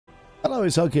Hello,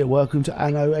 it's Hug here. Welcome to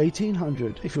Anno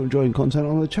 1800. If you're enjoying content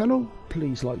on the channel,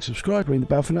 please like, subscribe, ring the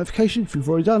bell for notifications. If you've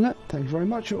already done that, thank you very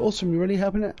much. You're awesome. You're really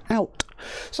helping it out.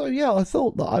 So yeah, I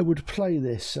thought that I would play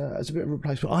this as a bit of a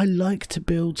replacement. I like to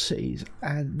build cities,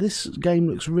 and this game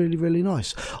looks really, really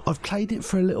nice. I've played it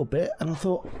for a little bit, and I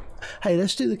thought, hey,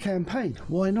 let's do the campaign.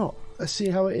 Why not? Let's see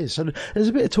how it is. So there's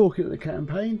a bit of talking at the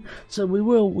campaign, so we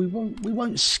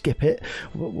won't skip it.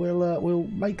 We'll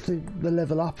make the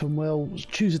level up, and we'll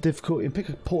choose a difficulty and pick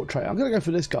a portrait. I'm going to go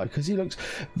for this guy because he looks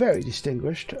very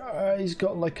distinguished. He's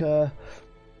got like a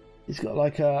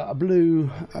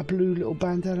blue little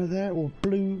bandana there, or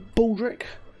blue baldric,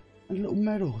 and a little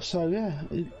medal. So yeah,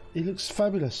 he looks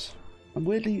fabulous. And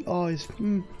weirdly eyes.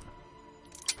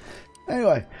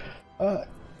 Anyway.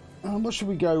 What should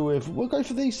we go with? We'll go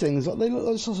for these things. They look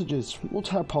like sausages. Or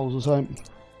tadpoles or something.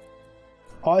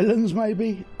 Islands,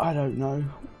 maybe? I don't know.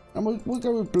 And we'll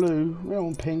go with blue. We don't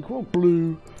want pink. We want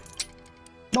blue.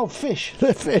 No, fish.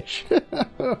 They're fish.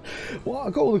 Well,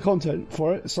 I've got all the content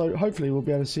for it, so hopefully we'll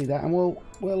be able to see that. And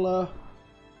we'll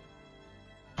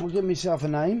give myself a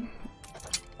name.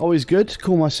 Always good to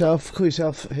call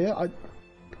yourself here. I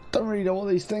don't really know what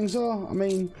these things are. I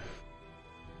mean,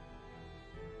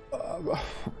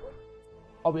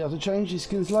 I'll be able to change these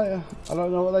skins later. I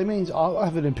don't know what they mean. I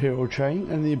have an Imperial train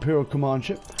and the Imperial command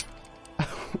ship.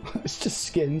 It's just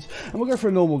skins. And we'll go for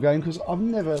a normal game because I've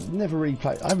never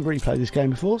replayed. I haven't replayed this game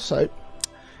before, so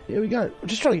here we go. I'm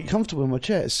just trying to get comfortable in my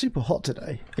chair. It's super hot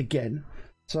today again.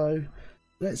 So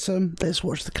let's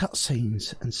watch the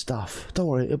cutscenes and stuff. Don't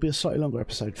worry, it'll be a slightly longer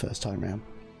episode first time round.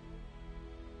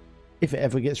 If it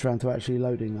ever gets around to actually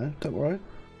loading though, don't worry.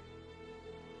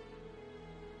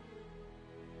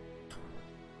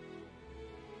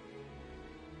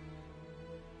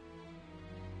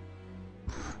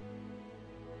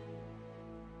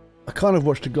 I kind of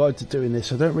watched a guide to doing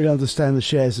this. I don't really understand the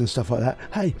shares and stuff like that.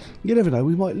 Hey, you never know,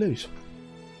 we might lose.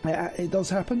 It does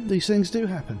happen. These things do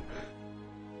happen.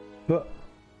 But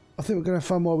I think we're going to have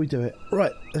fun while we do it.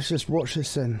 Right, let's just watch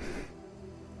this then.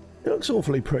 It looks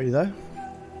awfully pretty though.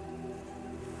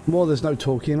 More there's no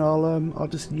talking, I'll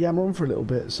just yammer on for a little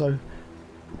bit. So,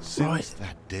 since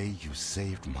that day you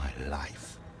saved my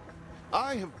life,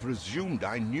 I have presumed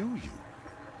I knew you.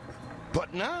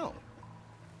 But now,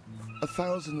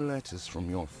 1,000 letters from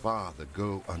your father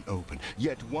go unopened,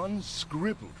 yet one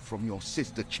scribbled from your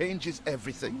sister changes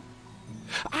everything.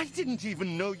 I didn't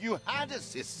even know you had a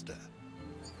sister.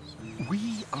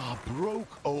 We are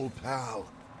broke, old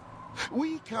pal.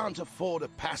 We can't afford a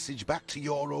passage back to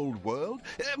your old world,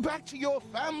 back to your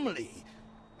family.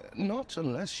 Not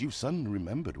unless you suddenly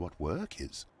remembered what work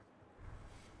is.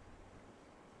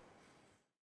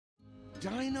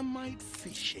 Dynamite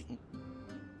fishing?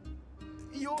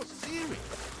 You're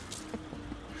serious?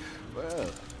 Well,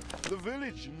 the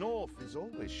village north is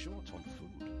always short on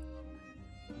food.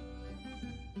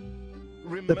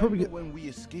 Remember when we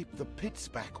escaped the pits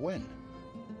back when?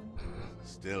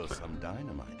 Still some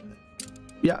dynamite left.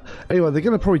 Yeah, anyway, they're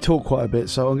going to probably talk quite a bit,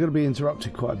 so I'm going to be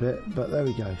interrupted quite a bit, but there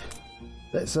we go.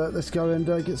 Let's go and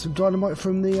get some dynamite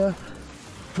from the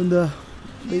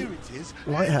Here it is.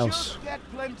 lighthouse. Just get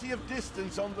plenty of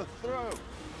distance on the throw.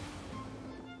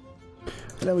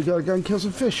 And then we got to go and kill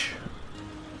some fish.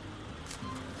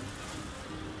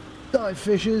 Die,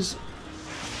 fishes.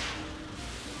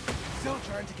 Still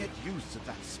trying to get used to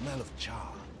that smell of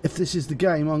char. If this is the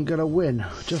game, I'm going to win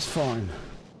just fine.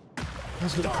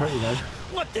 That's look pretty though.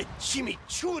 What the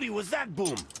chimichurri was that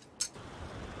boom?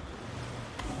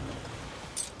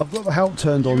 I've got the help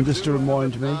turned on just to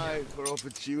remind me. For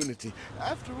opportunity.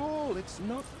 After all, it's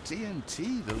not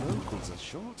TNT the locals are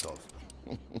short of.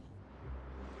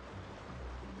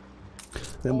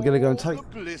 Then we're going to go and take...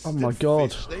 Oh my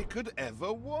god. They could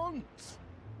ever want.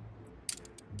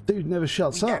 Dude never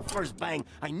shuts up. That first bang,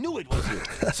 I knew it was you.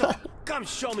 So come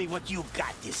show me what you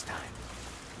got this time.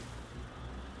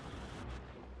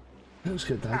 That was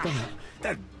good though, doesn't it?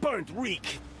 That burnt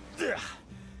reek. Ugh.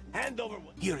 Hand over.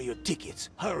 Here are your tickets.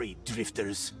 Hurry,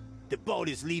 drifters. The boat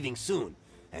is leaving soon,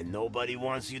 and nobody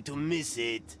wants you to miss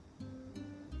it.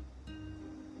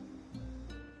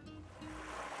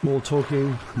 More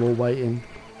talking, more waiting.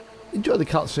 Enjoy the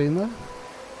cutscene though.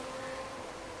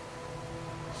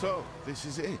 So, this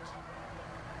is it.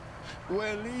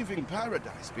 We're leaving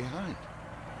paradise behind.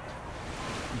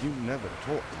 You never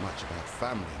talked much about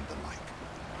family and the like.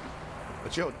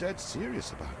 But you're dead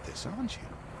serious about this, aren't you?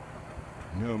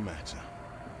 No matter.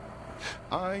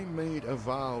 I made a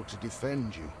vow to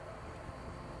defend you.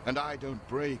 And I don't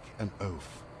break an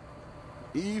oath.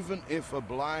 Even if a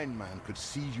blind man could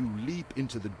see you leap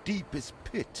into the deepest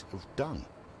pit of dung.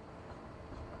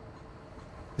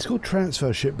 It's called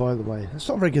transfer ship, by the way. That's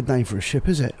not a very good name for a ship,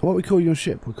 is it? What we call your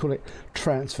ship? We call it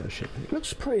transfer ship. It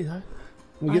looks pretty though.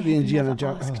 We get the Indiana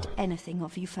Jones. I never asked anything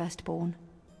of you, firstborn.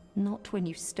 Not when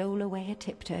you stole away a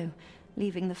tiptoe,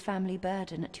 leaving the family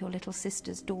burden at your little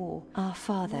sister's door. Our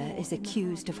father is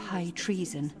accused of high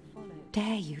treason.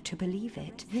 Dare you to believe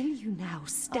it? Will you now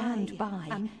stand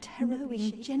by,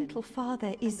 knowing gentle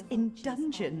father is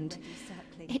indungeoned?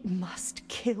 It must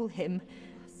kill him.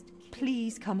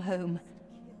 Please come home.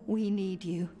 We need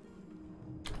you.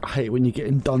 I hate when you get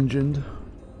indungeoned.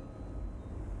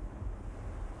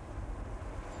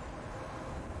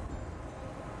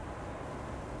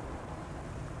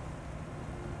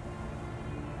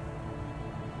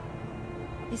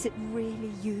 Is it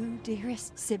really you,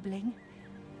 dearest sibling?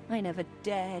 I never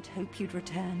dared hope you'd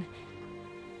return.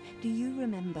 Do you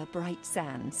remember Bright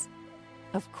Sands?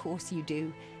 Of course you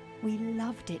do. We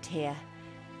loved it here.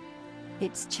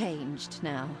 It's changed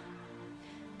now.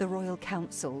 The Royal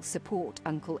Council support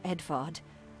Uncle Edvard.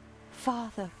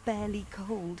 Father barely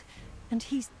cold, and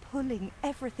he's pulling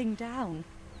everything down.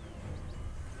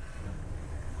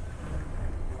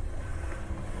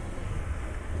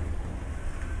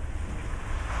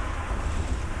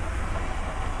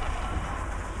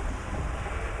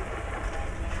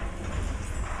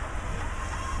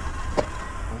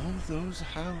 Those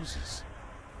houses.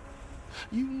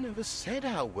 You never said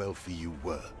how wealthy you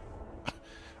were.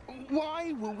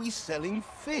 Why were we selling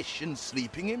fish and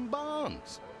sleeping in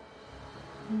barns?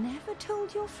 Never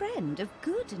told your friend of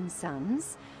Good and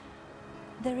Sons?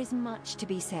 There is much to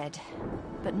be said,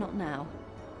 but not now.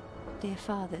 Dear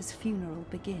father's funeral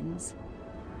begins.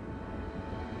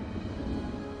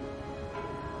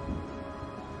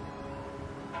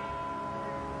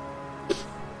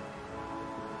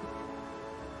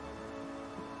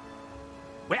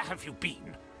 Where have you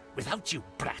been? Without you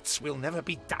brats, we'll never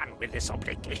be done with this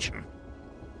obligation.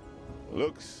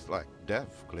 Looks like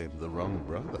Death claimed the wrong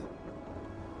brother.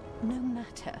 No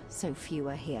matter, so few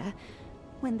are here,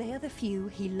 when they are the few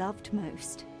he loved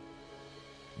most.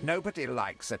 Nobody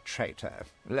likes a traitor,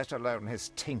 let alone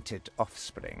his tainted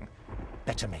offspring.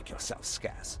 Better make yourself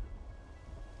scarce.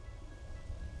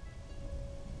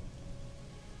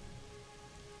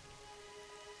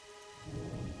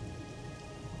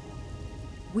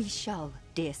 We shall,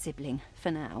 dear sibling, for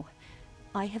now.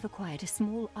 I have acquired a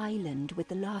small island with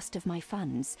the last of my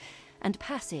funds, and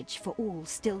passage for all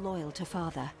still loyal to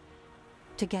father.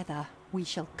 Together, we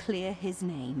shall clear his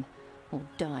name, or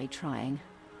die trying.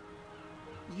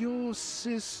 Your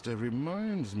sister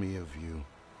reminds me of you.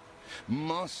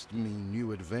 Must mean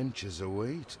new adventures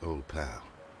await, old pal.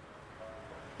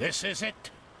 This is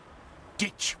it.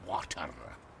 Ditch water.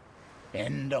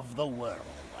 End of the world.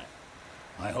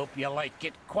 I hope you like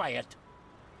it quiet.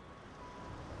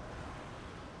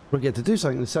 We'll get to do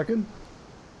something in a second.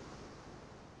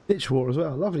 Ditchwater as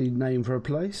well. Lovely name for a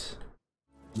place.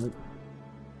 Nope.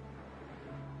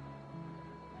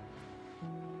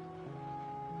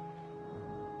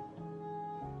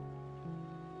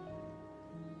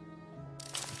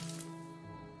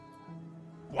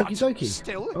 Okie dokie.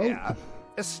 Still here?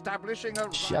 Establishing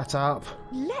a... Shut up.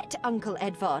 Let Uncle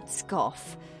Edvard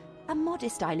scoff. A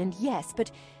modest island, yes,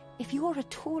 but if you're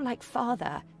at all like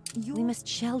father, we must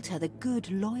shelter the good,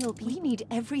 loyal people. We need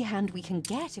every hand we can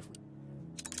get if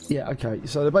we... Yeah, okay,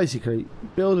 so they basically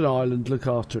build an island, look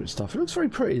after it and stuff. It looks very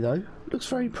pretty though. It looks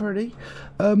very pretty.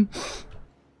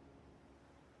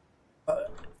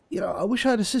 You know, I wish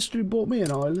I had a sister who bought me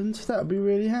an island. That would be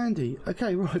really handy.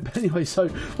 Okay, right, but anyway, so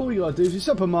what we got to do is we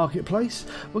set up a marketplace.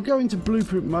 We'll go into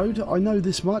blueprint mode. I know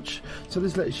this much, so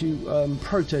this lets you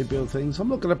proto build things. I'm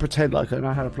not going to pretend like I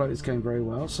know how to play this game very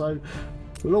well, so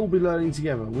we'll all be learning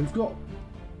together. We've got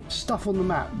stuff on the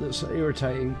map that's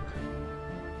irritating.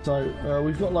 So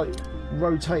we've got like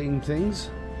rotating things.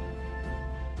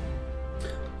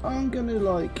 I'm going to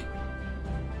like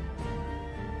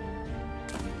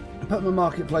put my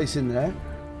marketplace in there,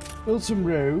 build some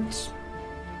roads.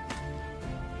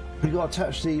 We've got to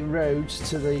attach the roads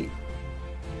to the,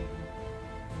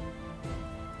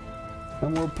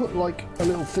 and we'll put like a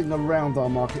little thing around our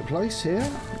marketplace here,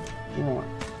 right,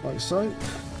 like so.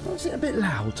 Oh, is it a bit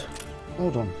loud?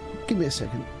 Hold on, give me a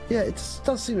second. Yeah, it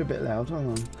does seem a bit loud. Hold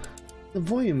on. The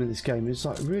volume in this game is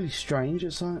like really strange.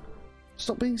 It's like,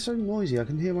 stop being so noisy. I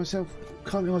can hear myself,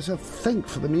 can't hear myself think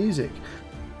for the music.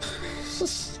 It's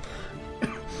just...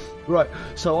 Right,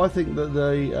 so I think that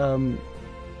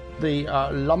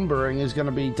the lumbering is going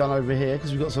to be done over here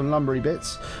because we've got some lumbery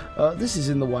bits. This is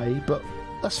in the way, but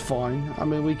that's fine. I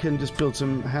mean, we can just build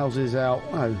some houses out.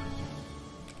 Oh,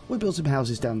 we'll build some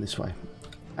houses down this way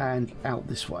and out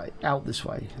this way, out this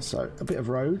way. So a bit of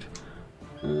road.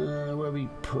 Where are we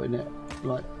putting it?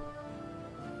 Like,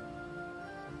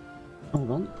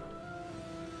 hold on.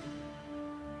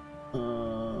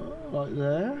 Like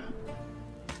there.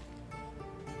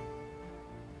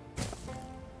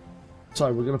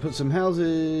 So we're going to put some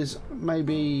houses,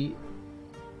 maybe.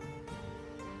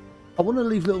 I want to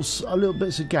leave little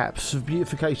bits of gaps for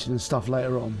beautification and stuff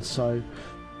later on. So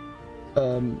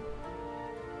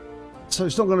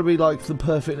it's not going to be like the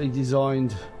perfectly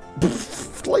designed.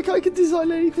 Like I can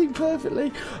design anything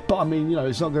perfectly, but I mean, you know,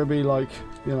 it's not going to be like,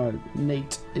 you know,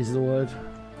 neat is the word.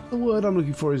 The word I'm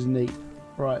looking for is neat,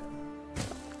 right?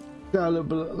 Yeah, a little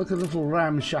bit, look, a little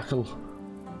ramshackle.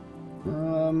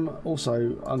 Also,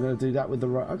 I'm going to do that with the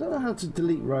road. I don't know how to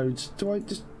delete roads. Do I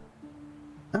just?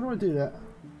 How do I do that?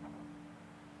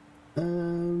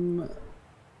 Can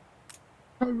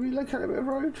I relocate a bit of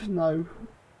road? No.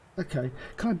 Okay.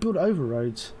 Can I build over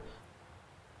roads?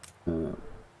 No,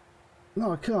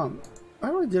 I can't.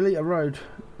 How do I delete a road?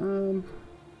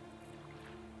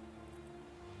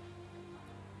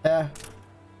 Yeah.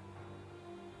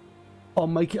 I'll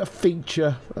make it a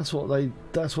feature. That's what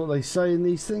they say in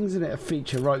these things, isn't it? A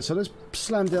feature, right? So let's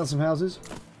slam down some houses.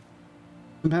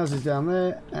 Some houses down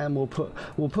there, and we'll put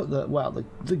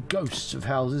the ghosts of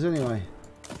houses anyway.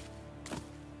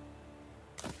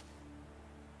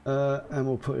 And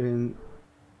we'll put in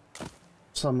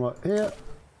some right here,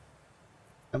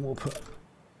 and we'll put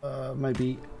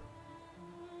maybe.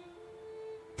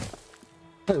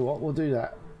 Tell you what, we'll do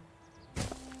that.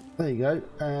 There you go,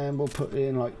 and we'll put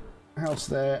in like a house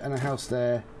there and a house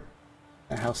there,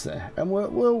 a house there, and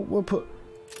we'll put.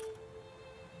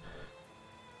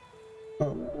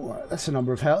 Oh, that's a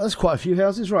number of houses. That's quite a few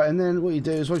houses, right? And then what you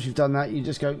do is once you've done that, you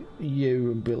just go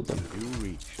you and build them. You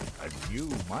reached a new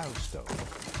milestone.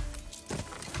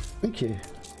 Thank you.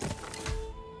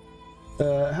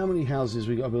 How many houses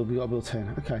we got to build? We got to build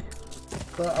 10. Okay.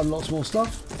 And lots more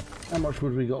stuff. How much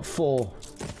wood we got? 4.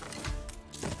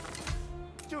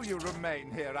 Do you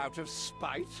remain here out of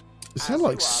spite? It sounds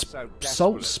like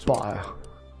Salt Spire.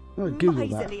 I'm gonna Google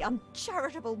that. Miserly,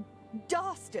 uncharitable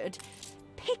dastard,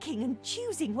 picking and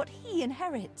choosing what he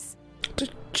inherits.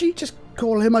 Did she just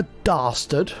call him a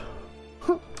dastard?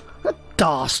 A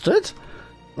dastard?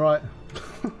 Right.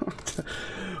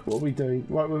 What are we doing?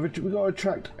 Right, we've got to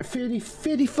attract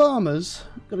 50 farmers.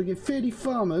 Got to get 50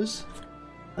 farmers.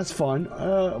 That's fine.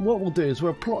 What we'll do is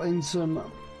we're plotting some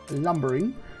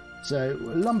lumbering. So,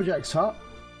 lumberjack's hut.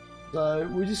 So,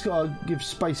 we just got to give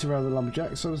space around the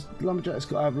lumberjack. So, the lumberjack's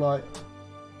got to have like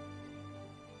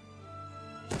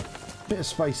a bit of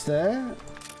space there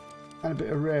and a bit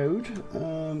of road.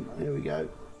 Here we go.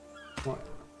 Right.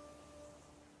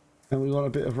 And we want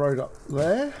a bit of road up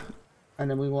there. And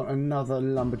then we want another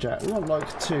lumberjack. We want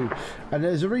like 2. And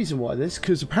there's a reason why this,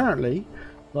 because apparently,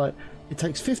 like, it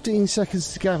takes 15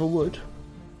 seconds to gather wood,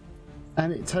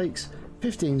 and it takes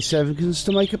 15 seconds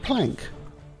to make a plank.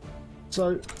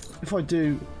 So if I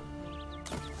do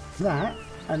that,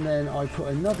 and then I put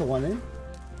another one in,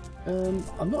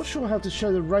 I'm not sure how to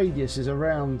show the radiuses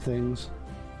around things.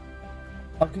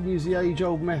 I can use the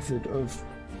age-old method of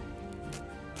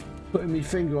putting my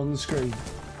finger on the screen.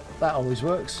 That always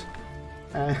works.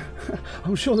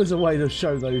 I'm sure there's a way to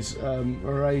show those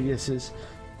radiuses.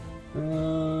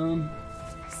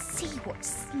 See what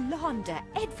slander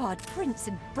Edvard Prince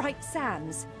and Bright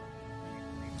Sands.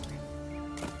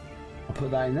 I'll put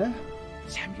that in there.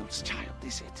 Samuel's child,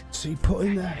 is it? See, put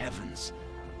in there. Heavens,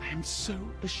 I am so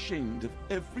ashamed of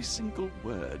every single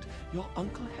word your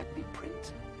uncle had me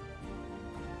print.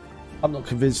 I'm not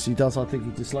convinced he does. I think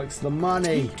he dislikes the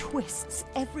money. He twists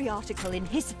every article in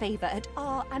his favour at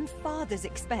our and father's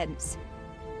expense.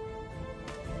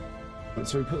 And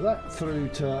so we put that through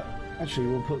to... Actually,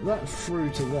 we'll put that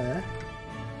through to there.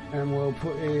 And we'll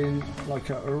put in like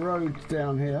a road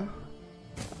down here.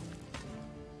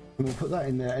 And we'll put that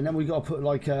in there. And then we got to put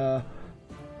like a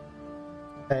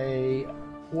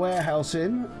warehouse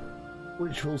in,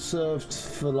 which will serve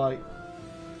for like...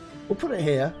 We'll put it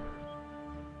here.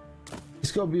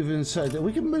 It's got to be within so that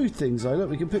we can move things though. Look,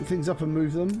 we can pick things up and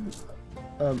move them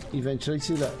eventually.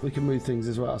 See that we can move things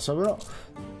as well. So we're not.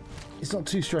 It's not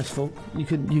too stressful. You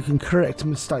can correct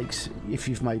mistakes if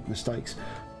you've made mistakes.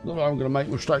 Not that I'm going to make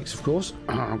mistakes, of course.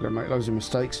 I'm going to make loads of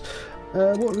mistakes.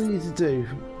 What do we need to do?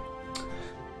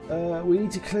 We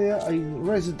need to clear a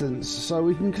residence. So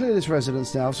we can clear this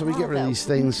residence now. So we get rid of these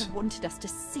things. Wanted us to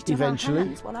sit eventually. On our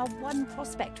hands while our one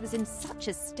prospect was in such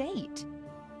a state.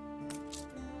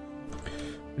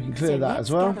 We can clear that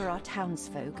as well. Let's gather our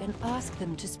townsfolk and ask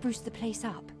them to spruce the place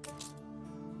up.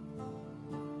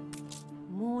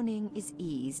 Mourning is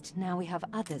eased. Now we have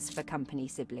others for company,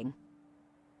 sibling.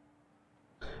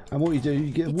 And what you do,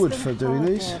 you get It's wood been for a doing hard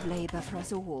these. day of labour for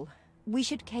us all. We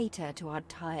should cater to our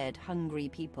tired, hungry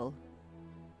people.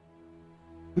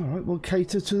 Alright, we'll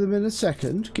cater to them in a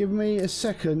second. Give me a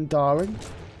second, darling.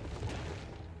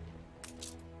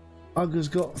 Ugga's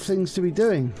got things to be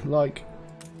doing, like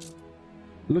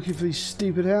looking for these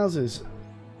stupid houses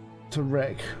to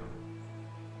wreck.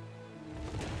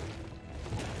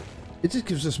 It just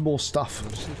gives us more stuff.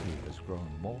 The city has grown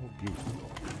more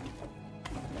beautiful.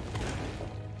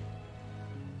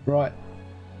 Right.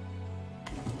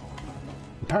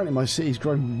 Apparently my city's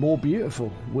grown more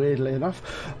beautiful, weirdly enough.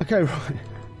 Okay, right.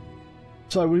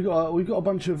 So we've got a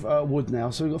bunch of wood now.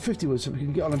 So we've got 50 wood, so we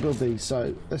can get on and build these.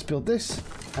 So let's build this,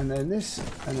 and then this,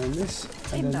 and then this,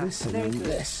 and then this, and then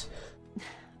this.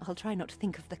 I'll try not to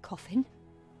think of the coffin.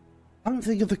 I don't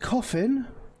think of the coffin.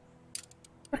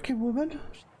 Fucking woman.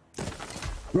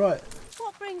 Right.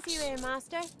 What brings you here,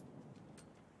 Master?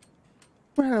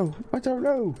 Well, I don't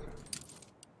know.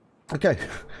 Okay,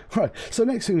 right, so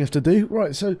next thing we have to do,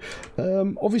 right, so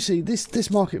obviously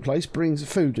this marketplace brings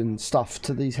food and stuff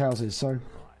to these houses, so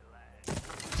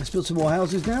let's build some more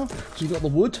houses now. So we've got the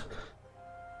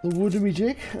woodery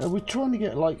jig. We're trying to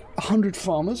get like 100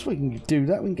 farmers. We can do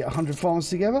that, we can get 100 farmers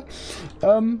together.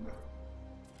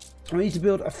 We need to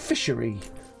build a fishery.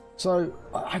 So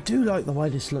I do like the way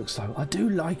this looks though, I do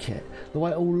like it, the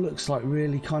way it all looks like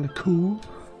really kind of cool.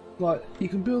 Like you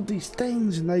can build these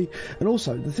things and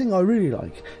also the thing I really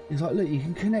like is like, look, you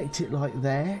can connect it like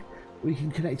there, or you can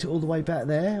connect it all the way back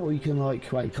there, or you can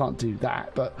like, well, you can't do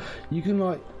that, but you can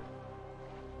like,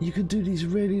 you could do these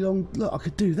really long, look, I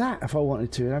could do that if I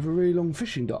wanted to and have a really long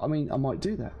fishing dock. I mean, I might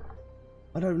do that,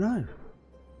 I don't know.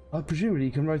 I presumably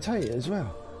you can rotate it as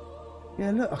well.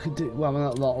 Yeah, look, I could do, well,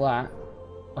 not that,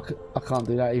 I can't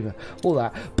do that either, all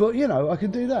that, but you know, I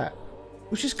could do that,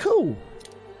 which is cool.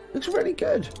 Looks really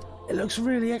good. It looks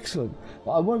really excellent.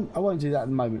 But I won't do that at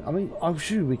the moment. I mean, I'm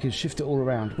sure we can shift it all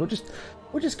around. We'll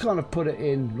just kind of put it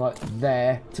in like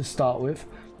there to start with,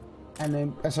 and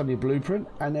then that's only a blueprint,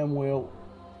 and then we'll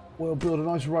build a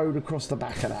nice road across the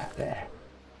back of that there.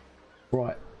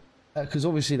 Right, because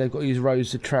obviously they've got to use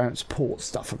roads to transport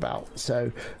stuff about.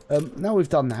 So now we've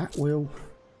done that, we'll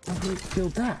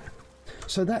build that.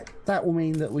 So that will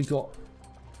mean that we got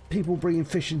people bringing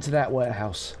fish into that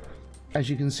warehouse. As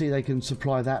you can see, they can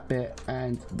supply that bit,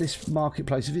 and this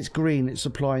marketplace, if it's green, it's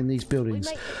supplying these buildings.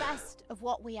 We make the best of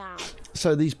what we have.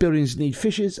 So these buildings need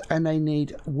fishers and they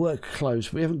need work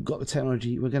clothes. We haven't got the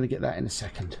technology, we're going to get that in a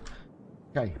second.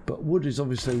 Okay, but wood is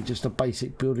obviously just a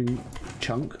basic building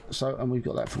chunk, so, and we've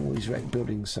got that from all these wrecked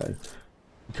buildings, so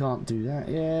we can't do that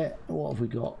yet. What have we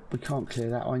got? We can't clear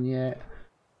that one yet.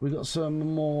 We've got some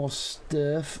more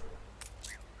stuff.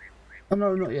 Oh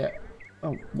no, not yet.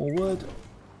 Oh, more wood.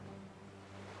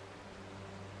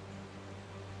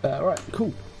 Right,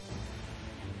 cool.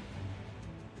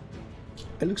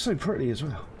 It looks so pretty as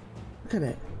well. Look at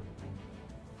it.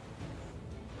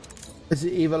 Is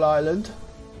it Evil Island?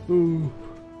 Ooh.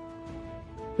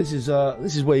 This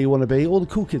is where you want to be. All the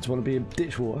cool kids want to be in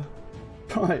Ditchwater.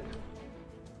 Right.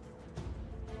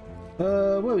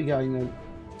 Where are we going then?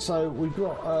 So we've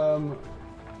got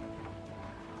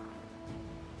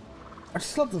I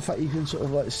just love the fact you can sort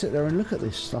of like sit there and look at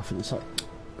this stuff, and it's like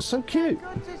so cute.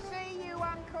 Good to see you,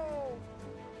 Uncle.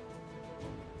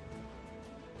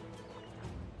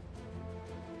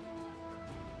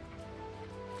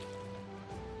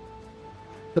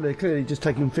 But they're clearly just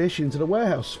taking fish into the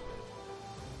warehouse.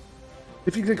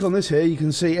 If you click on this here, you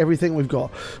can see everything we've got.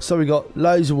 So we've got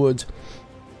loads of wood,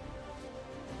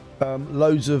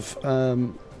 loads of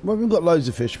well, we haven't got loads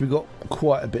of fish, we've got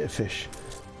quite a bit of fish,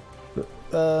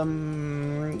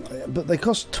 but they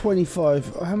cost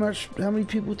 25. How many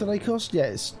people do they cost? Yeah,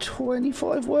 it's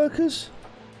 25 workers.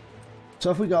 So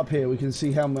if we go up here, we can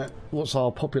see how much, what's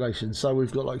our population. So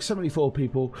we've got like 74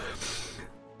 people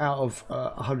out of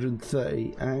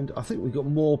 130, and I think we've got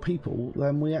more people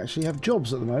than we actually have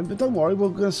jobs at the moment, but don't worry, we're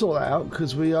going to sort that out,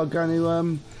 because we are going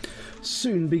to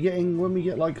soon be getting, when we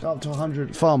get like up to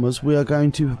 100 farmers, we are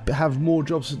going to have more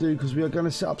jobs to do, because we are going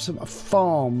to set up some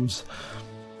farms.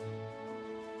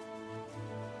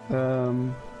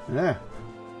 Yeah,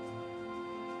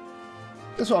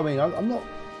 that's what I mean. I'm not,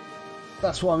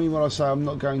 that's what I mean when I say I'm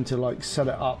not going to like set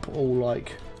it up all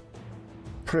like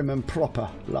prim and proper.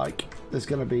 Like there's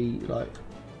going to be like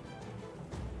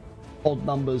odd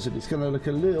numbers, and it's going to look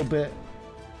a little bit,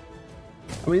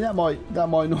 I mean that might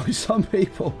annoy some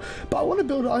people, but I want to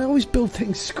build, I always build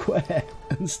things square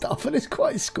and stuff, and it's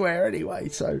quite square anyway,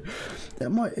 so it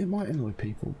might annoy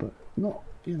people, but not,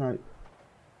 you know,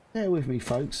 bear with me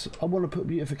folks. I want to put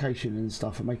beautification and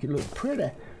stuff and make it look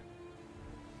pretty.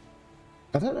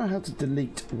 I don't know how to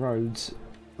delete roads.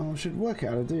 Oh, I should work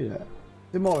out how to do that.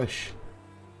 Demolish.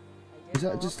 Is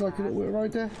that just like a little bit of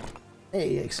road there?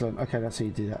 Hey, excellent. Okay, that's how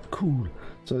you do that. Cool.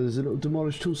 So there's a little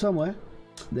demolish tool somewhere.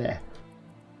 There.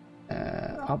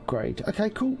 Upgrade. Okay,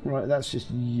 cool. Right, that's just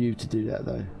you to do that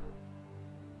though.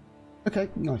 Okay,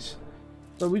 nice.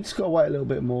 So we just got to wait a little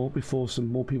bit more before some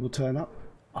more people turn up.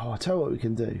 Oh, I'll tell you what we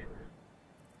can do.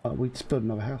 We just build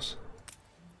another house.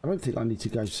 I don't think I need to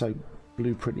go so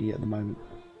blueprinty at the moment.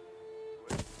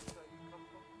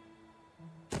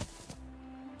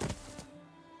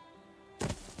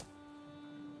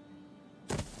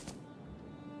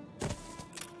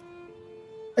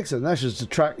 Excellent, that should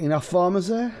attract enough farmers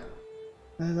there.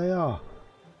 There they are.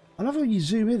 I love how you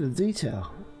zoom in the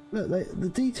detail. Look, the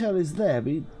detail is there,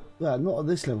 but well, not at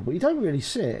this level, but you don't really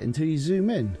see it until you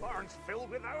zoom in. Barns filled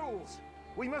with owls.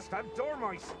 We must have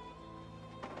dormice.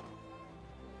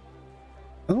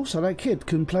 And also, that kid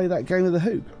can play that game of the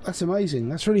hoop. That's amazing.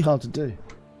 That's really hard to do.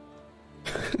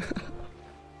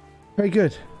 Very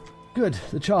good. Good.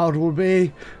 The child will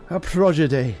be a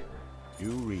prodigy. You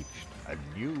reached a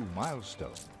new milestone.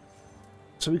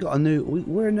 So we got a new.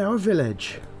 We're in our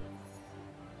village,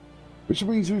 which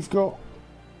means we've got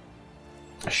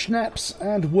schnapps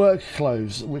and work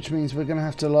clothes, which means we're going to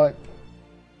have to like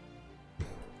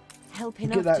help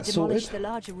enough to demolish the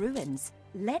larger ruins.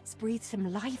 Let's breathe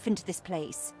some life into this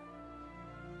place.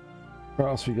 What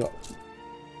else we got?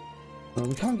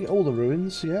 We can't get all the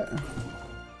ruins yet.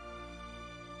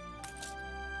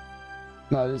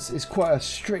 No, it's quite a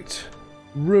strict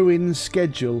ruin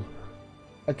schedule.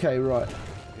 Okay, right.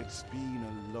 It's been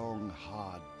a long,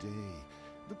 hard day.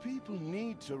 The people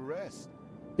need to rest.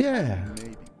 Yeah.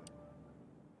 Maybe.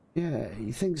 Yeah,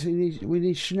 he thinks we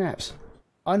need schnapps.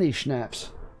 I need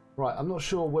schnapps. Right, I'm not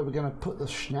sure where we're going to put the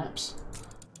schnapps.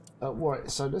 Right,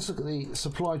 so let's look at the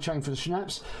supply chain for the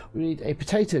schnapps. We need a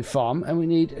potato farm and we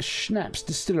need a schnapps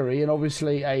distillery and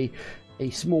obviously a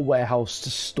small warehouse to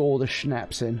store the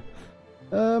schnapps in.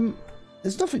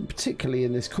 There's nothing particularly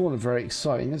in this corner very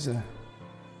exciting, is there?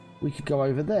 We could go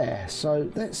over there,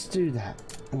 so let's do that.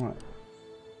 Alright.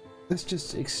 Let's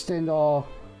just extend our...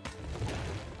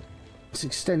 Let's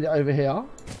extend it over here.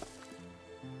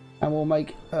 And we'll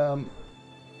make...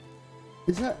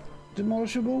 is that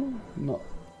demolishable? Not.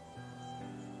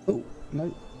 Oh, no.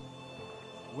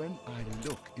 When I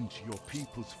look into your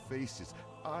people's faces,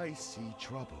 I see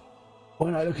trouble.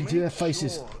 When I look into their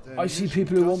faces, Sure I see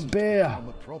people who want beer.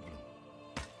 A problem.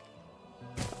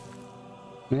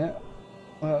 Yeah.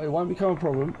 Well, it won't become a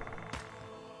problem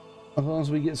as long as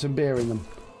we get some beer in them.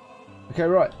 Okay,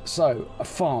 right. So, a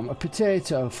farm, a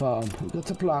potato farm. We've got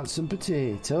to plant some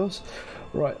potatoes.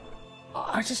 Right.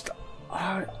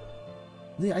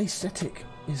 The aesthetic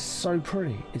is so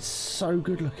pretty. It's so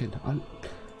good looking.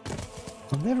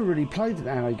 I've never really played an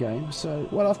Anno game, so...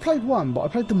 Well, I've played one, but I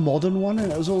played the modern one,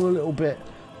 and it was all a little bit...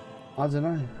 I don't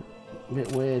know. A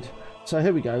bit weird. So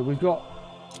here we go. We've got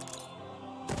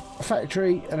a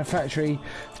factory and a factory.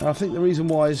 And I think the reason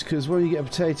why is because when you get a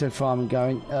potato farming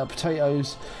going,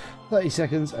 potatoes, 30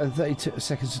 seconds, and 30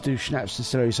 seconds to do schnapps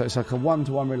distillery. So it's like a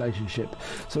one-to-one relationship.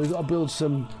 So we've got to build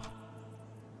some...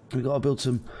 We've got to build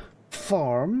some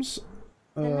farms.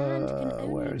 The land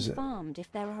can where only is be it? farmed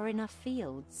if there are enough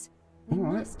fields. We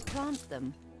must plant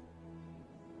them.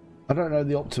 I don't know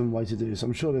the optimum way to do this.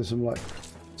 I'm sure there's some like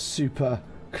super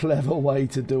clever way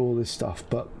to do all this stuff,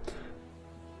 but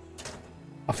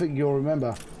I think you'll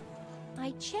remember.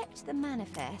 I checked the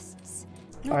manifests.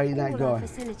 Not I ain't that all our guy.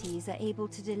 facilities are able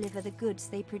to deliver the goods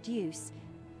they produce.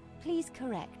 Please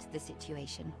correct the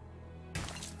situation.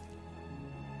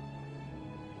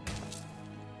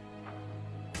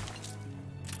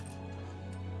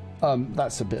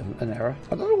 That's a bit of an error.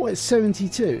 I don't know why it's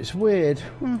 72. It's weird.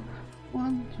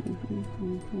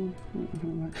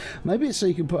 Maybe it's so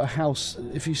you can put a house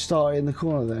if you start it in the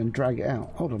corner there and drag it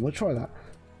out. Hold on, we'll try that.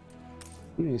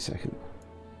 Give me a second.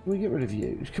 Can we get rid of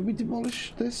you? Can we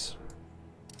demolish this?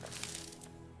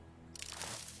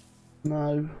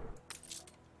 No.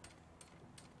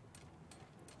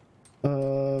 I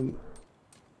don't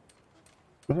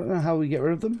know how we get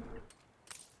rid of them.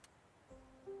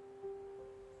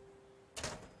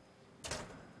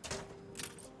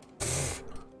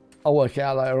 I'll work it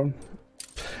out later on.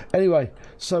 Anyway,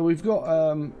 so we've got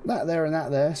that there and that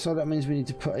there. So that means we need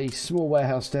to put a small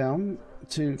warehouse down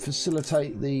to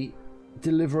facilitate the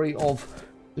delivery of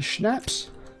the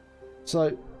schnapps.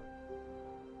 So,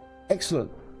 excellent.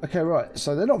 Okay, right.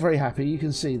 So they're not very happy. You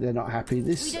can see they're not happy.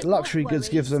 This luxury goods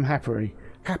gives them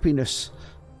happiness.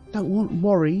 Don't want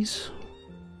worries.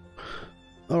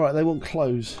 All right, they want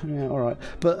clothes. Yeah, all right.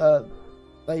 But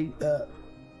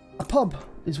A pub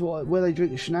is where they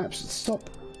drink schnapps.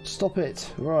 Stop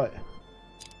it. Right.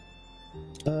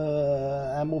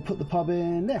 And we'll put the pub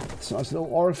in there. It's a nice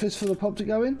little orifice for the pub to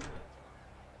go in.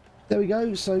 There we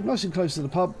go. So nice and close to the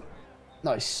pub.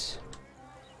 Nice.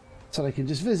 So they can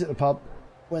just visit the pub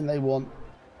when they want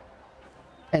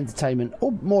entertainment,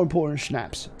 or more important,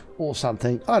 schnapps or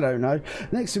something. I don't know.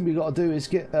 Next thing we got to do is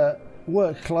get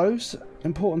work clothes.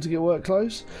 Important to get work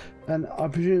clothes. And I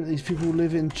presume that these people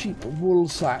live in cheap wool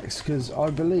sacks, because I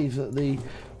believe that the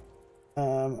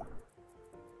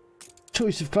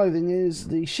choice of clothing is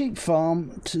the sheep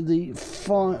farm to the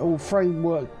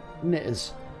framework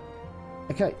knitters.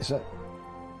 Okay, so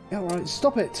alright,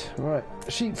 stop it. Right,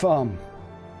 sheep farm.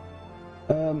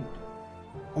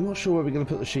 I'm not sure where we're going to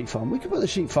put the sheep farm. We could put the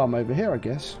sheep farm over here, I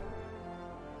guess.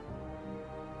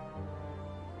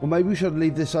 Or maybe we should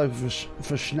leave this over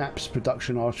for schnapps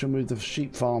production. I should move the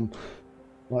sheep farm,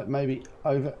 like maybe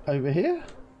over here.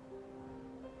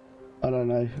 I don't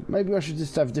know. Maybe I should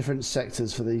just have different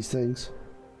sectors for these things.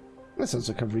 That sounds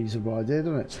like a reasonable idea,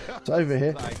 doesn't it? So over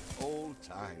here, like old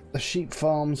times. The sheep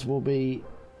farms will be.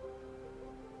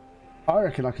 I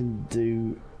reckon I can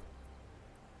do.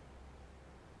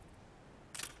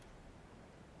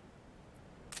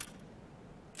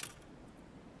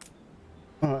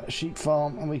 Alright, sheep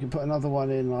farm, and we can put another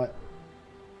one in, like.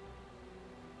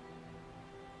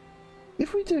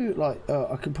 If we do, like,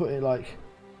 I can put it, like,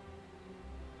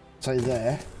 say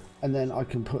there, and then I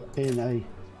can put in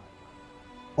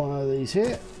one of these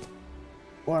here,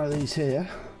 one of these here.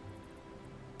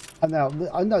 And now,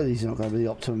 I know these are not going to be the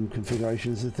optimum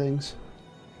configurations of things.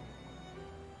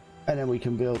 And then we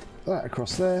can build that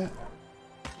across there,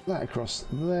 that across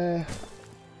there.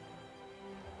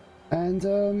 And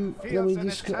then we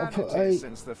just got to put a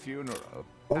since the funeral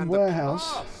and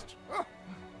warehouse. Oh,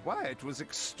 why, it was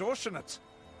extortionate.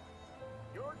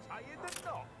 You're tying the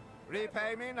knot.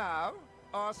 Repay me now,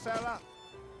 or sell up.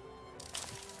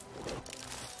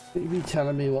 You be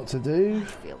telling me what to do? I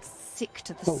feel sick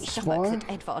to the stomach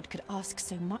that Edvard could ask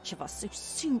so much of us so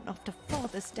soon after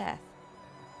father's death.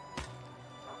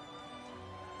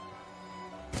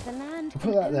 The land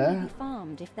can only be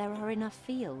farmed if there are enough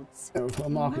fields. Yeah, we'll put a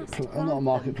not a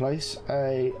marketplace,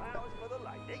 a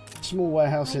small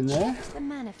warehouse in there. The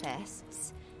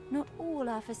manifests. Not all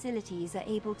our facilities are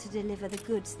able to deliver the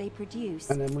goods they produce.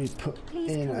 And then we put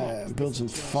in build some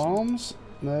farms.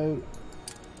 No.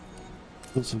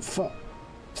 Build some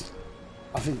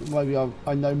I think maybe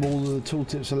I know more than the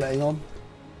tooltips are letting on.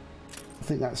 I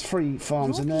think that's 3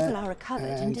 farms in there. People are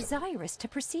recovered and desirous to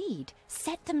proceed.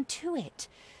 Set them to it.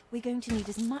 We're going to need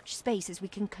as much space as we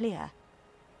can clear.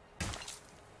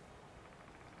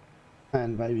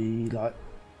 And maybe like,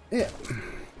 yeah. So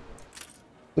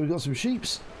we've got some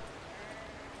sheeps.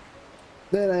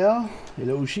 There they are, your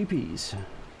little sheepies.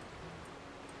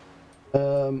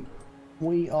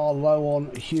 We are low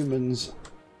on humans.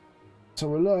 So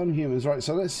we're low on humans, right?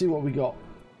 So let's see what we got.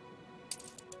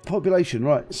 Population,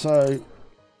 right? So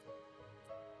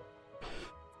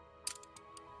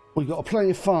we've got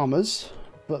plenty of farmers,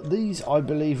 but these, I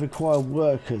believe, require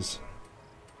workers.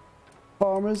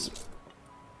 Farmers.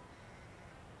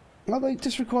 Well, they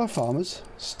just require farmers.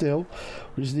 Still,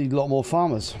 we just need a lot more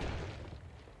farmers.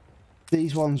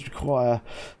 These ones require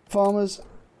farmers.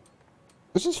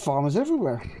 There's just farmers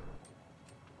everywhere.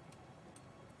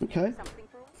 Okay.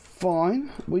 Fine.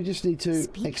 We just need to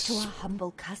speak to our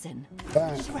humble cousin. He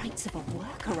writes of a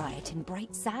worker riot in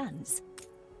Bright Sands.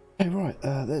 Hey, right.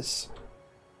 This.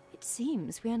 It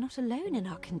seems we are not alone in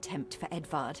our contempt for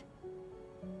Edvard.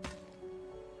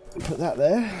 Put that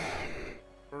there.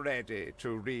 Ready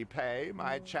to repay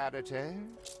my charity?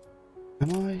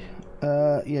 Am I?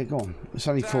 Yeah, go on. It's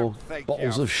only 4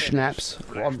 bottles of schnapps.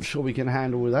 I'm sure we can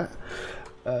handle with that.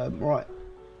 Right.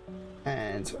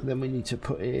 And then we need to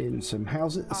put in some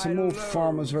houses, some more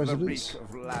farmers' residents. The reek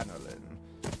of lanolin,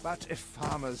 but if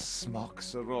farmers'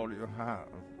 smocks are all you have.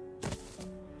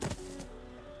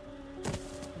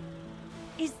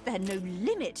 Is there no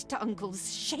limit to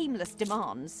Uncle's shameless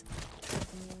demands?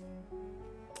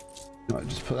 Right,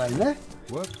 just put that in there.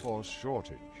 Workforce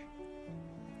shortage.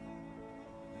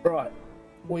 Right,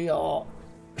 we are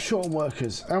short on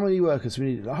workers. How many workers we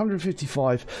need?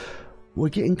 155. We're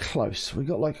getting close. We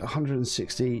got like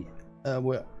 160.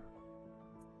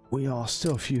 We are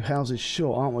still a few houses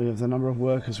short, aren't we, of the number of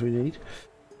workers we need?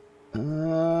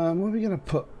 Where are we going to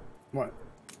put? Right.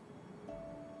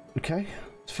 Okay,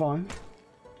 it's fine.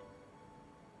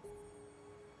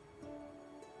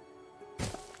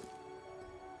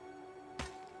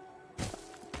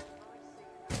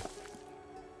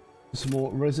 Some more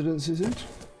residences in.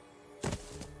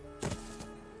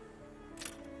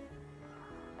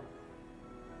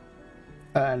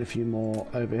 And a few more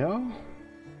over here.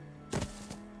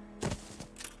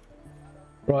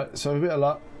 Right, so a bit of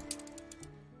luck.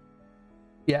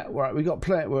 Yeah, right, we got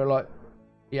plenty. We're like,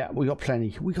 yeah, we got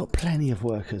plenty. We got plenty of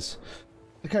workers.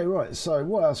 Okay, right, so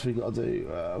what else we got to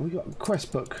do? We got a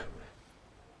quest book.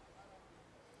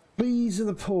 Bees of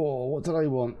the poor, what do they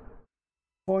want?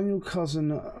 Find your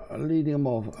cousin leading a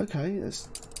mob. Okay, that's...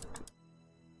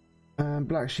 And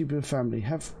black sheep and family.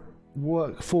 Have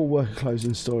 4 worker clothes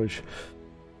in storage.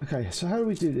 Okay, so how do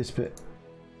we do this bit?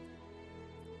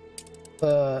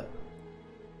 No.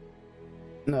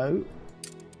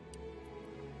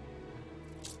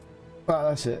 Ah,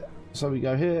 that's it. So we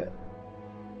go here.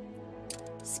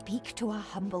 Speak to our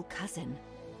humble cousin.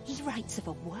 He writes of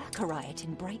a worker riot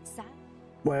in Bright Sand.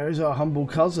 Where is our humble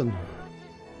cousin?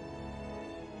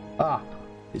 Ah,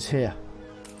 it's here.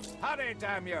 Hurry,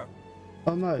 damn you!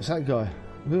 Oh no, it's that guy.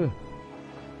 Ugh.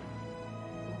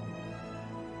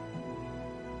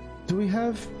 Do we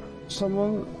have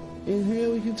someone in here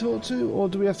we can talk to, or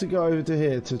do we have to go over to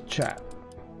here to chat?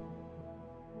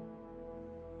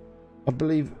 I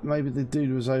believe maybe the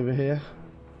dude was over here.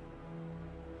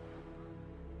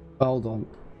 Hold on.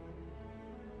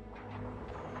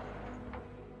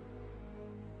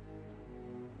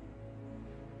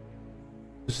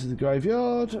 This is the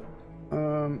graveyard.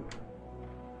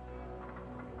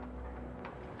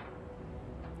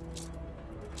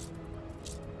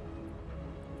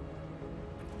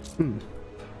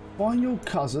 Find your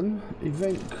cousin.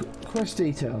 Event quest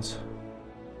details.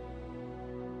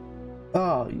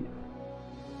 Oh.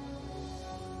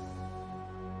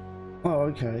 Oh,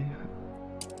 okay.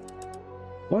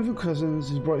 One of your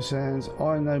cousins is Bright Sands.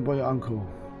 I know by your uncle.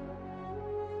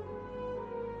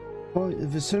 Oh, the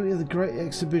vicinity of the Great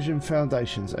Exhibition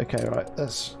Foundations. Okay, right.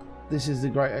 This is the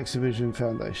Great Exhibition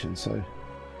Foundation. So,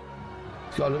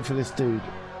 gotta look for this dude.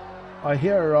 I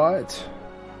hear a riot.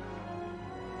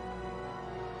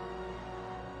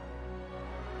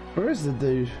 Where is the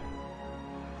dude?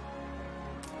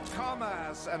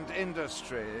 Commerce and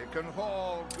industry can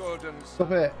haul good and...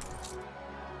 Stop it.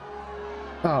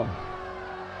 Oh.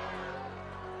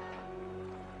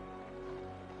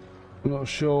 I'm not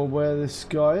sure where this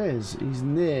guy is. He's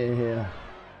near here.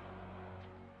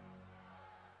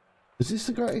 Is this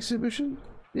the Great Exhibition?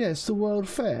 Yeah, it's the World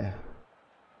Fair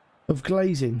of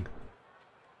Glazing.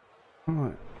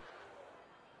 Alright.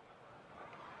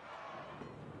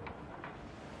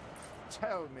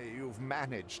 Tell me you've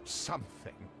managed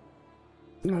something.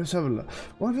 Let's have a look.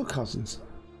 One of your cousins.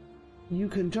 You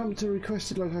can jump to a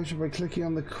requested location by clicking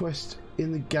on the quest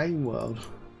in the game world.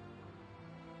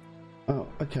 Oh,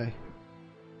 okay.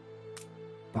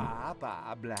 Ba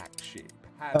ba, black sheep.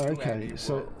 Have you okay, any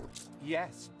so... wool?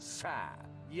 Yes, sir.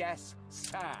 Yes,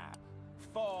 sir.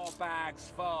 4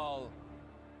 bags full.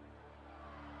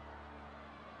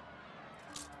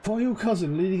 Find your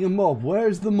cousin leading a mob. Where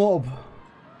is the mob?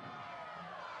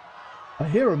 I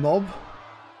hear a mob.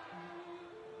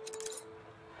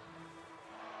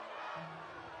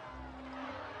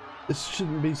 This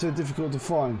shouldn't be so difficult to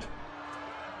find.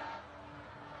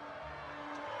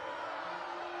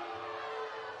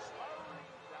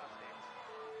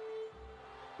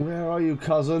 Where are you,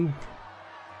 cousin?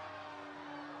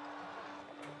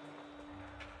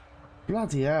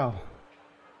 Bloody hell.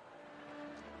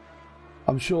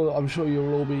 I'm sure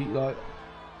you'll all be like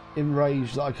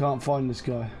enraged that I can't find this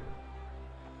guy.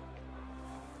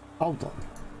 Hold on.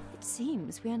 It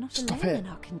seems we are not Stop alone it. in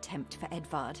our contempt for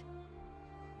Edvard.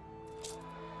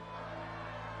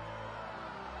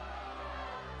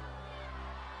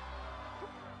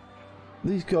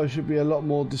 These guys should be a lot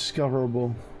more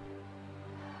discoverable.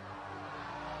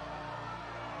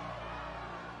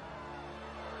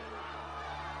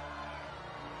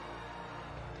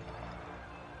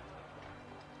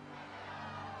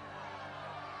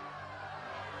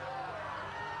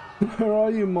 Where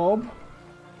are you, mob?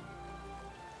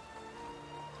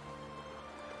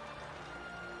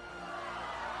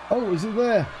 Oh, is it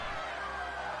there?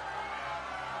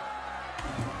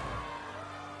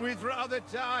 We'd rather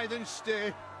die than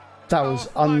stay. That was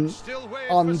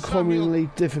uncommonly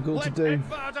difficult to do.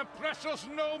 Edvard oppress us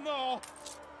no more.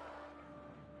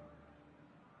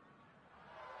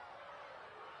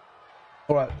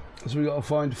 Alright, so we got to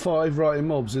find 5 writing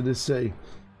mobs in this city.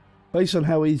 Based on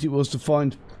how easy it was to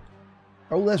find...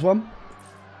 Oh, there's one.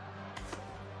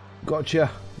 Gotcha.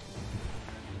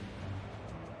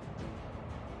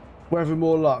 We're having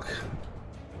more luck.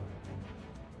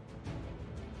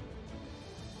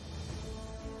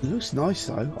 It looks nice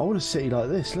though. I want a city like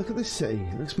this. Look at this city.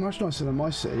 It looks much nicer than my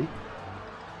city.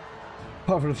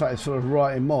 Apart from the fact it's full of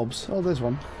writing mobs. Oh, there's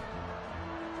one.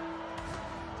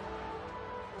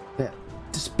 Yeah.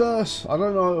 disperse. I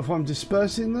don't know if I'm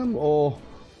dispersing them or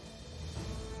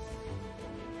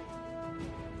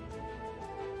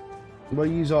we'll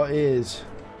use our ears.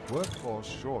 Workforce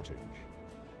shortage.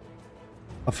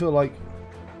 I feel like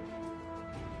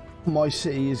my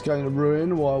city is going to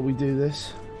ruin while we do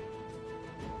this.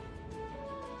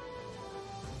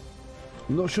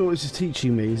 I'm not sure what this is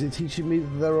teaching me. Is it teaching me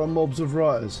that there are mobs of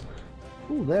rioters?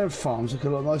 Oh, their farms look a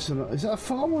lot nicer. Is that a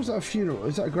farm or is that a funeral?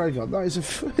 Is that a graveyard? No, it's a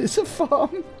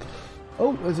farm.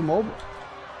 Oh, there's a mob.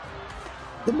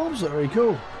 The mobs look really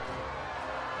cool.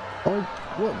 Oh,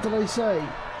 what did I say?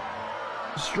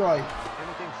 Strike.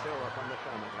 Anything show up on the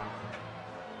phone account?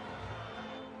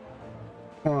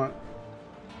 Alright.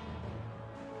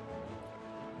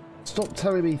 Stop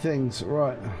telling me things.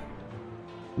 Right.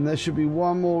 And there should be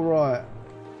one more riot.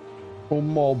 Or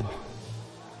mob.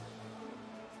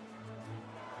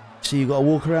 So you got to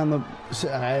walk around the...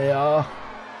 There you are.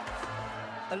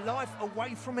 A life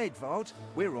away from Edvard.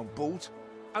 We're on board.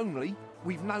 Only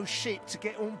we've no ship to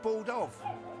get on board of.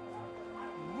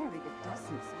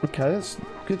 Okay, that's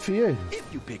good for you. If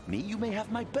you pick me, you may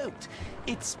have my boat.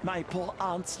 It's my poor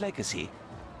aunt's legacy.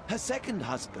 Her second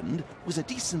husband was a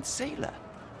decent sailor.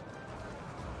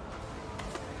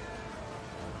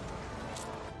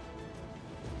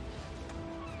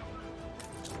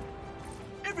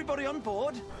 Everybody on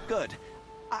board? Good.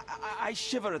 I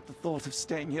shiver at the thought of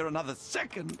staying here another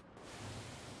second.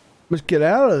 Let's get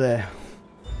out of there.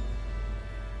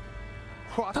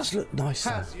 What? Does look nice.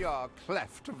 Has your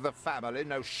cleft of the family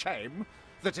no shame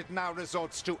that it now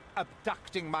resorts to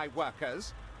abducting my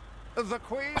workers? The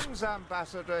Queen's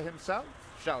ambassador himself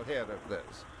shall hear of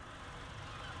this.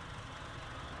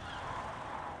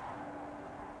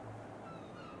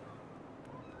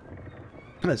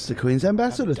 That's the Queen's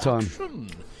ambassador time. Abduction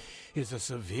is a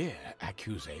severe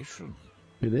accusation.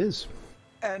 It is.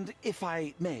 And if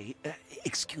I may,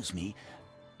 excuse me,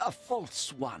 a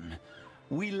false one.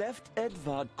 We left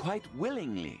Edvard quite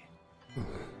willingly.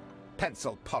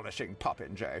 Pencil polishing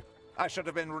popinjay. I should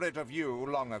have been rid of you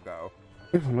long ago.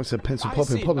 Everyone likes a pencil I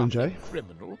popping see Popinjay. nothing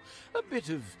criminal. A bit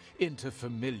of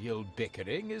interfamilial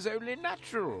bickering is only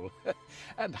natural,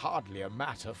 and hardly a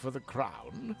matter for the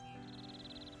crown.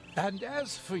 And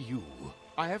as for you,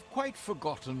 I have quite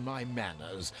forgotten my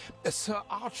manners. Sir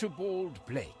Archibald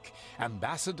Blake,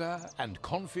 ambassador and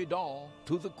confidant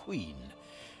to the Queen.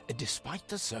 Despite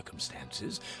the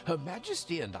circumstances, Her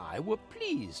Majesty and I were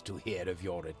pleased to hear of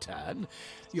your return.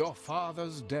 Your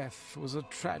father's death was a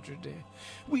tragedy.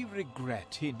 We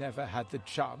regret he never had the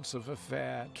chance of a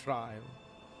fair trial.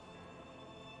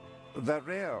 The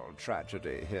real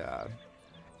tragedy here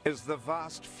is the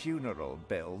vast funeral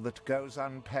bill that goes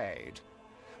unpaid,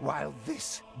 while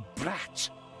this brat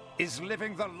is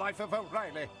living the life of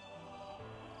O'Reilly.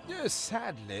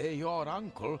 Sadly, your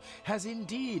uncle has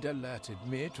indeed alerted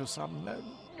me to some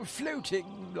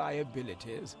floating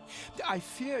liabilities. I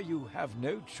fear you have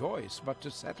no choice but to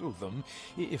settle them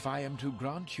if I am to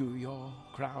grant you your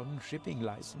crown shipping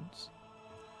license.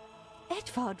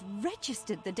 Edvard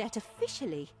registered the debt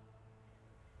officially.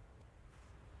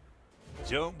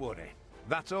 Don't worry.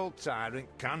 That old tyrant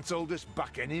can't hold us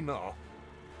back anymore.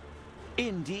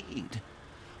 Indeed.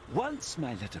 Once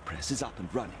my letterpress is up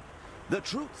and running, the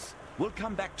truth will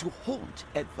come back to haunt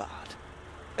Edvard.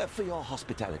 For your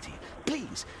hospitality,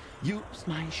 please use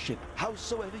my ship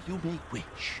howsoever you may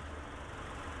wish.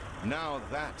 Now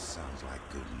that sounds like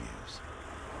good news.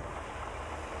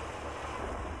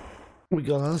 We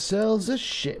got ourselves a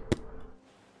ship.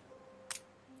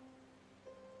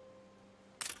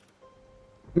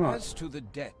 Right. As to the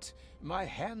debt, my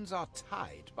hands are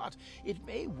tied, but it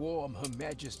may warm Her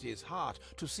Majesty's heart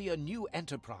to see a new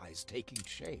enterprise taking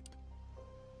shape.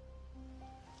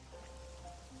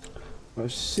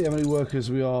 Let's see how many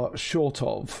workers we are short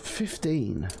of.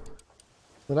 15.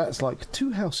 So that's like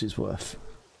 2 houses worth.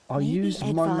 I used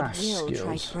my math will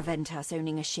try skills. to prevent us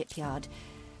owning a shipyard,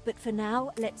 but for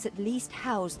now, let's at least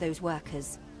house those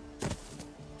workers.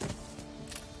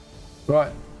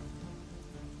 Right.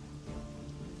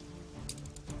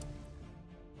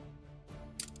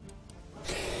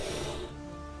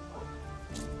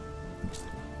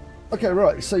 Okay,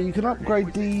 right. So you can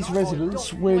upgrade these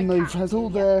residents when they've had all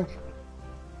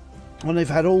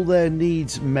their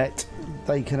needs met.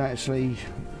 They can actually.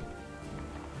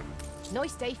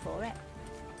 Nice day for it.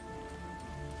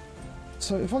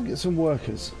 So if I get some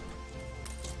workers,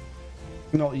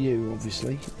 not you,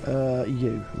 obviously.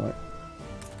 You, right?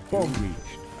 You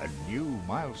reached a new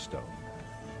milestone.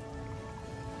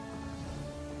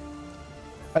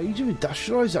 Age of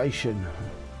industrialization.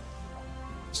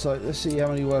 So let's see how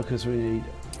many workers we need.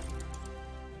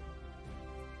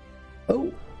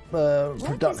 Oh, production.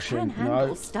 Workers can handle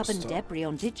No, stubborn stop. debris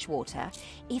on ditch water.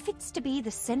 If it's to be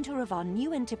the centre of our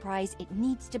new enterprise, it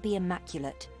needs to be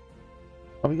immaculate.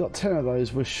 Oh, we got 10 of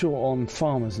those. We're short on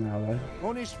farmers now, though.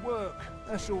 Honest work,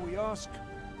 that's all we ask.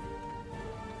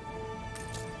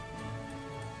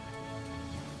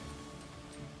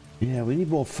 Yeah, we need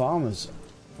more farmers.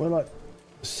 We're like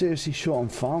seriously short on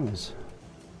farmers.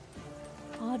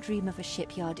 Our dream of a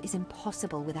shipyard is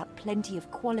impossible without plenty of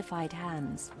qualified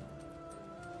hands.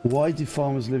 Why do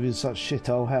farmers live in such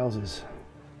shithole houses?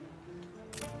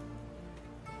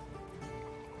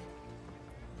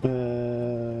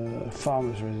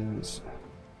 Farmers' residence.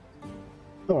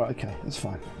 Alright, okay, that's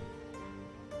fine.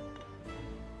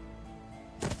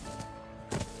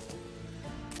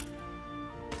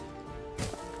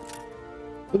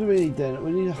 What do we need then?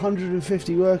 We need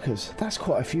 150 workers. That's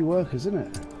quite a few workers, isn't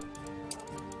it?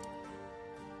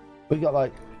 We got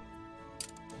like...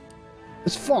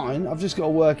 It's fine. I've just got to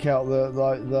work out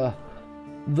the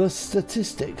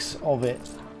statistics of it.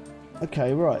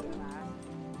 Okay, right.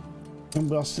 And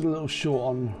we're still a little short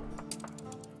on...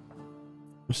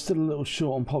 We're still a little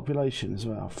short on population as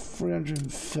well.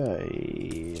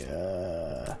 330.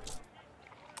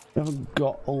 We haven't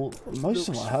got all... Most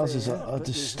of our houses are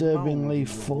disturbingly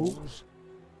full.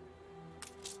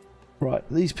 Right,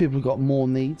 these people have got more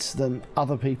needs than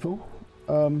other people.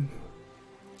 Oh,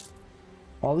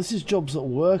 this is jobs that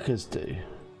workers do.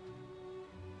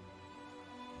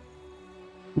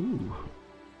 Ooh.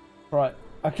 Right,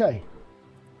 okay.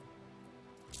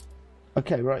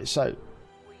 Okay, right, so...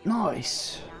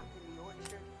 Nice!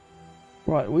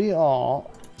 Right, we are...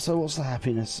 So what's the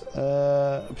happiness?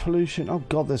 Pollution. Oh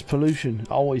god, there's pollution.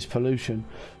 Always pollution.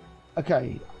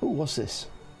 Okay. Oh, what's this?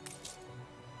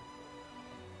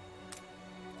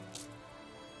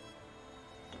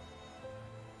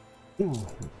 Ooh.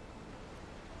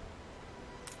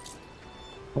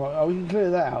 Right, oh, we can clear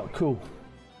that out. Cool.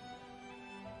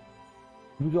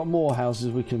 We've got more houses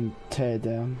we can tear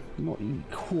down. Not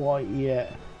quite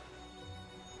yet.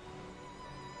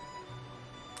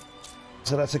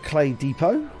 So that's a clay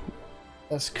depot.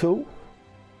 That's cool.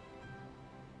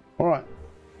 Alright.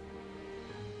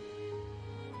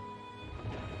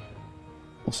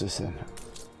 What's this then?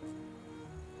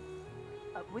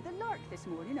 Up with a lark this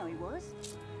morning, I was.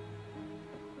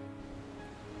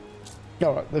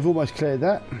 Alright, they've almost cleared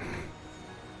that.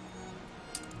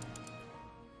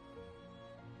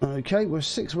 Okay, we're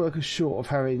 6 workers short of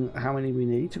having how many we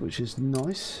need, which is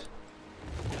nice.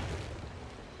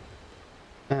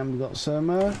 And we've got some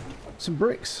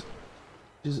bricks,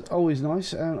 which is always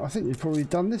nice. And I think we've probably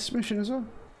done this mission as well.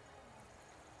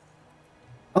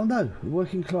 Oh no,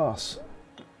 working class.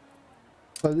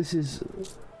 So this is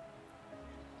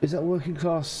that working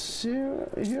class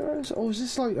heroes? Or is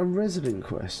this like a resident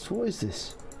quest? What is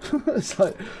this? It's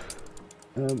like,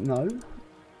 no.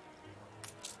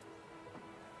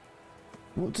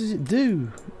 What does it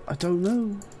do? I don't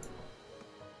know.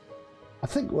 I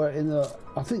think we're in the...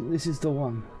 I think this is the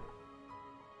one.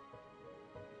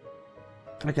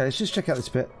 Okay, let's just check out this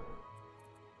bit.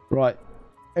 Right.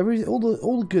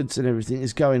 All the goods and everything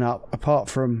is going up apart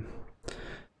from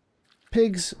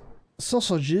pigs,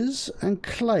 sausages and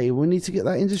clay. We need to get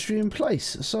that industry in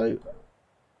place. So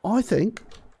I think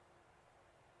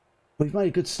we've made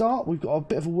a good start. We've got a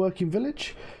bit of a working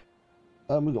village.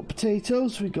 We've got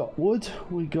potatoes, we've got wood,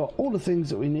 we've got all the things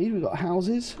that we need. We've got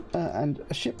houses and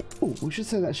a ship. Oh, we should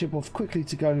send that ship off quickly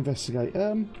to go and investigate.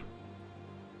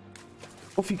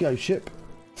 Off you go, ship.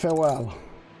 Farewell.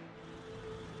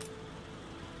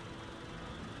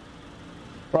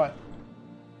 Right.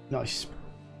 Nice.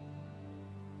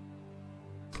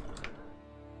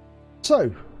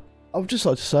 So, I would just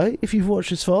like to say, if you've watched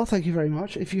this far, thank you very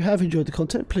much. If you have enjoyed the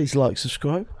content, please like,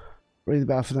 subscribe. Ring the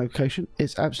bell for notification.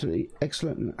 It's absolutely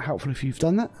excellent and helpful if you've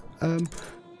done that. And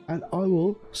I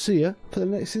will see you for the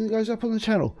next thing that goes up on the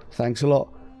channel. Thanks a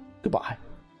lot. Goodbye.